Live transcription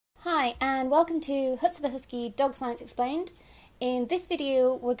Hi, and welcome to Hutz the Husky Dog Science Explained. In this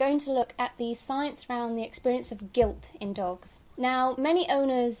video, we're going to look at the science around the experience of guilt in dogs. Now, many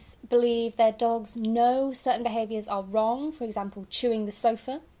owners believe their dogs know certain behaviours are wrong, for example, chewing the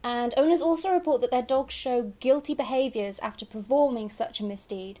sofa. And owners also report that their dogs show guilty behaviours after performing such a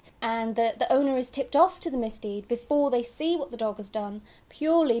misdeed, and that the owner is tipped off to the misdeed before they see what the dog has done,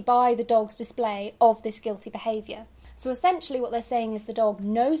 purely by the dog's display of this guilty behaviour. So essentially what they're saying is the dog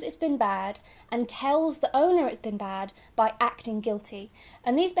knows it's been bad and tells the owner it's been bad by acting guilty.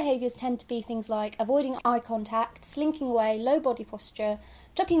 And these behaviours tend to be things like avoiding eye contact, slinking away, low body posture,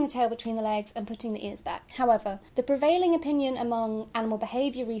 tucking the tail between the legs and putting the ears back. However, the prevailing opinion among animal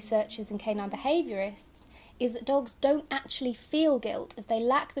behaviour researchers and canine behaviourists is that dogs don't actually feel guilt, as they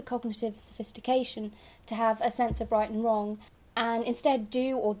lack the cognitive sophistication to have a sense of right and wrong, and instead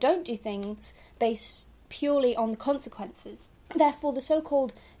do or don't do things based purely on the consequences. Therefore, the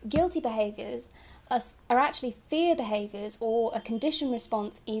so-called guilty behaviours are actually fear behaviours or a conditioned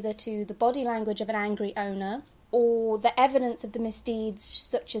response either to the body language of an angry owner or the evidence of the misdeeds,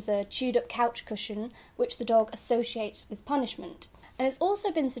 such as a chewed-up couch cushion, which the dog associates with punishment. And it's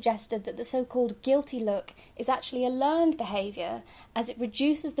also been suggested that the so-called guilty look is actually a learned behaviour, as it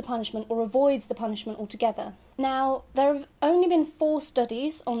reduces the punishment or avoids the punishment altogether. Now, there have only been 4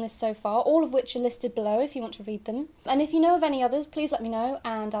 studies on this so far, all of which are listed below if you want to read them. And if you know of any others, please let me know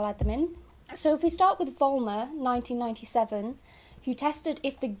and I'll add them in. So if we start with Vollmer, 1997, who tested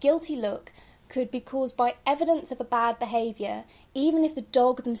if the guilty look could be caused by evidence of a bad behaviour, even if the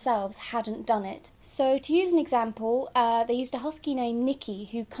dog themselves hadn't done it. So to use an example, they used a husky named Nikki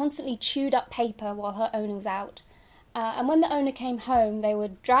who constantly chewed up paper while her owner was out. And when the owner came home, they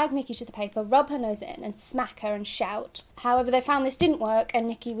would drag Nikki to the paper, rub her nose in and smack her and shout. However, they found this didn't work and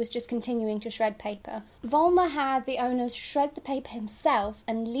Nikki was just continuing to shred paper. Vollmer had the owners shred the paper himself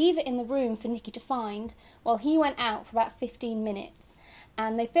and leave it in the room for Nikki to find while he went out for about 15 minutes.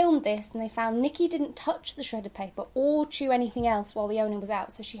 And they filmed this and they found Nikki didn't touch the shredded paper or chew anything else while the owner was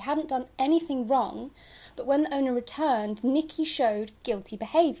out, so she hadn't done anything wrong. But when the owner returned, Nikki showed guilty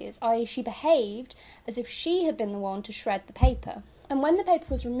behaviours, i.e. she behaved as if she had been the one to shred the paper. And when the paper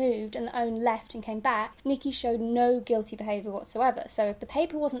was removed and the owner left and came back, Nikki showed no guilty behaviour whatsoever. So if the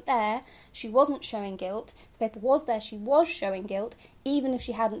paper wasn't there, she wasn't showing guilt. If the paper was there, she was showing guilt, even if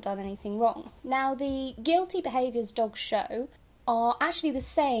she hadn't done anything wrong. Now, the guilty behaviours dogs show are actually the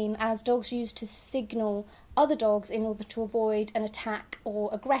same as dogs use to signal other dogs in order to avoid an attack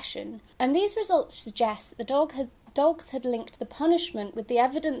or aggression. And these results suggest that the dogs had linked the punishment with the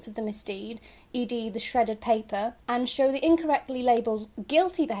evidence of the misdeed, e.g. the shredded paper, and show the incorrectly labelled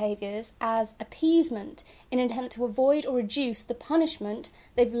guilty behaviours as appeasement in an attempt to avoid or reduce the punishment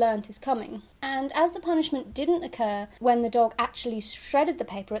they've learnt is coming. And as the punishment didn't occur when the dog actually shredded the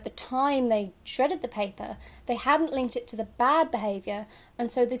paper, at the time they shredded the paper, they hadn't linked it to the bad behaviour,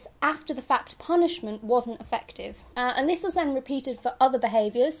 and so this after-the-fact punishment wasn't effective. And this was then repeated for other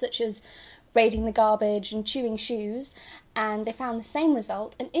behaviours, such as raiding the garbage and chewing shoes, and they found the same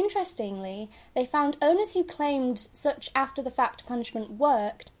result. And interestingly, they found owners who claimed such after-the-fact punishment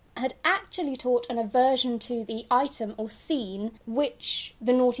worked had actually taught an aversion to the item or scene which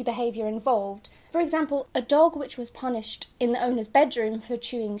the naughty behaviour involved. For example, a dog which was punished in the owner's bedroom for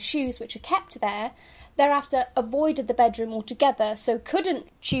chewing shoes which are kept there, thereafter avoided the bedroom altogether, so couldn't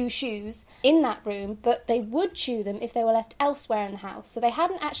chew shoes in that room, but they would chew them if they were left elsewhere in the house. So they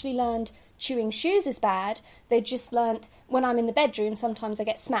hadn't actually learned chewing shoes is bad, they just learnt when I'm in the bedroom sometimes I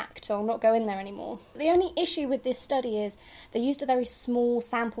get smacked, so I'll not go in there anymore. The only issue with this study is they used a very small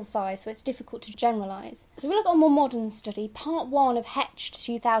sample size, so it's difficult to generalise. So we look at a more modern study. Part 1 of Hecht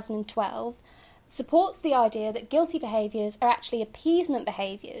 2012 supports the idea that guilty behaviours are actually appeasement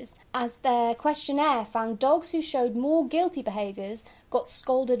behaviours, as their questionnaire found dogs who showed more guilty behaviours got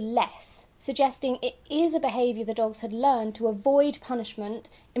scolded less, suggesting it is a behaviour the dogs had learned to avoid punishment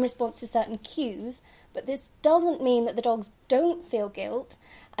in response to certain cues. But this doesn't mean that the dogs don't feel guilt,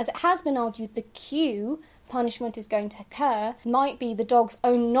 as it has been argued the cue punishment is going to occur might be the dog's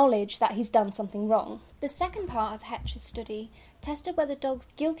own knowledge that he's done something wrong. The second part of Hecht's study tested whether dogs'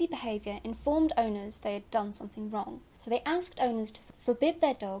 guilty behaviour informed owners they had done something wrong. So they asked owners to forbid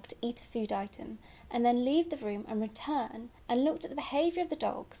their dog to eat a food item and then leave the room and return, and looked at the behaviour of the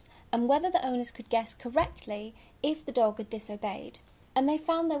dogs and whether the owners could guess correctly if the dog had disobeyed. And they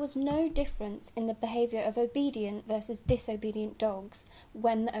found there was no difference in the behaviour of obedient versus disobedient dogs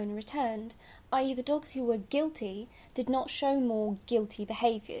when the owner returned, i.e. the dogs who were guilty did not show more guilty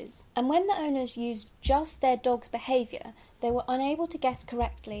behaviours. And when the owners used just their dog's behaviour, they were unable to guess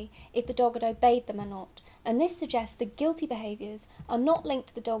correctly if the dog had obeyed them or not, and this suggests the guilty behaviours are not linked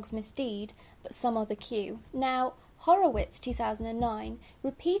to the dog's misdeed, but some other cue. Now, Horowitz 2009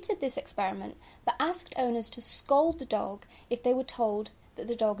 repeated this experiment, but asked owners to scold the dog if they were told that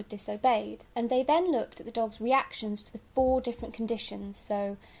the dog had disobeyed, and they then looked at the dog's reactions to the 4 different conditions,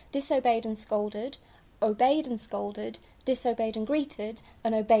 so disobeyed and scolded, obeyed and scolded, disobeyed and greeted,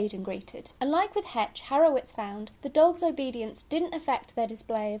 and obeyed and greeted. And like with Hecht, Horowitz found the dog's obedience didn't affect their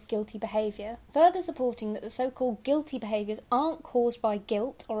display of guilty behaviour, further supporting that the so-called guilty behaviours aren't caused by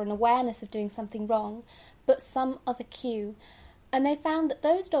guilt or an awareness of doing something wrong, but some other cue. And they found that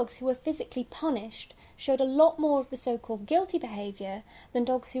those dogs who were physically punished showed a lot more of the so-called guilty behaviour than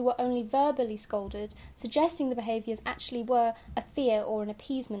dogs who were only verbally scolded, suggesting the behaviours actually were a fear or an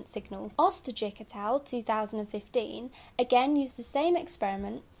appeasement signal. Ostojić L, 2015, again used the same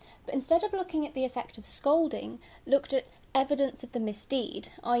experiment, but instead of looking at the effect of scolding, looked at evidence of the misdeed,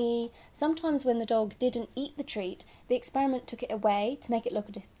 i.e. sometimes when the dog didn't eat the treat, the experiment took it away to make it look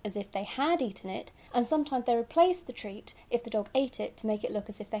as if they had eaten it, and sometimes they replaced the treat if the dog ate it to make it look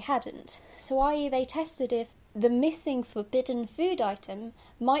as if they hadn't. So i.e. they tested if the missing forbidden food item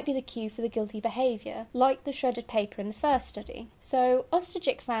might be the cue for the guilty behaviour, like the shredded paper in the first study. So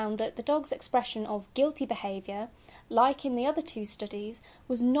Ostojić found that the dog's expression of guilty behaviour, like in the other 2 studies,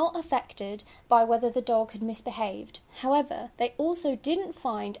 was not affected by whether the dog had misbehaved. However, they also didn't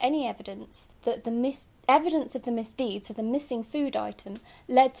find any evidence that the evidence of the misdeed, so the missing food item,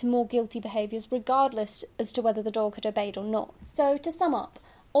 led to more guilty behaviours regardless as to whether the dog had obeyed or not. So to sum up,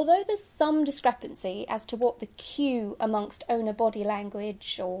 although there's some discrepancy as to what the cue amongst owner body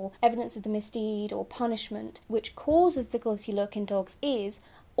language or evidence of the misdeed or punishment which causes the guilty look in dogs is,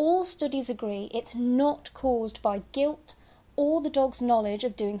 all studies agree it's not caused by guilt or the dog's knowledge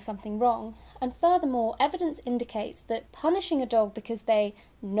of doing something wrong. And furthermore, evidence indicates that punishing a dog because they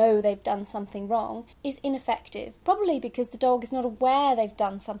know they've done something wrong is ineffective, probably because the dog is not aware they've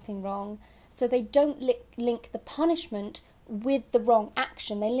done something wrong, so they don't link the punishment with the wrong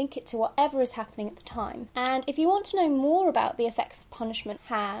action. They link it to whatever is happening at the time. And if you want to know more about the effects of punishment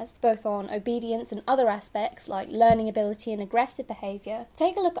has, both on obedience and other aspects like learning ability and aggressive behaviour,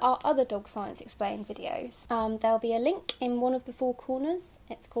 take a look at our other Dog Science Explained videos. There'll be a link in one of the 4 corners.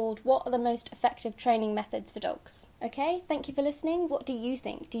 It's called What Are the Most Effective Training Methods for Dogs? Okay, thank you for listening. What do you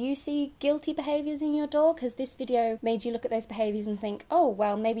think? Do you see guilty behaviours in your dog? Has this video made you look at those behaviours and think, oh,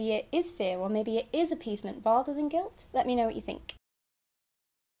 well, maybe it is fear or maybe it is appeasement rather than guilt? Let me know what you think.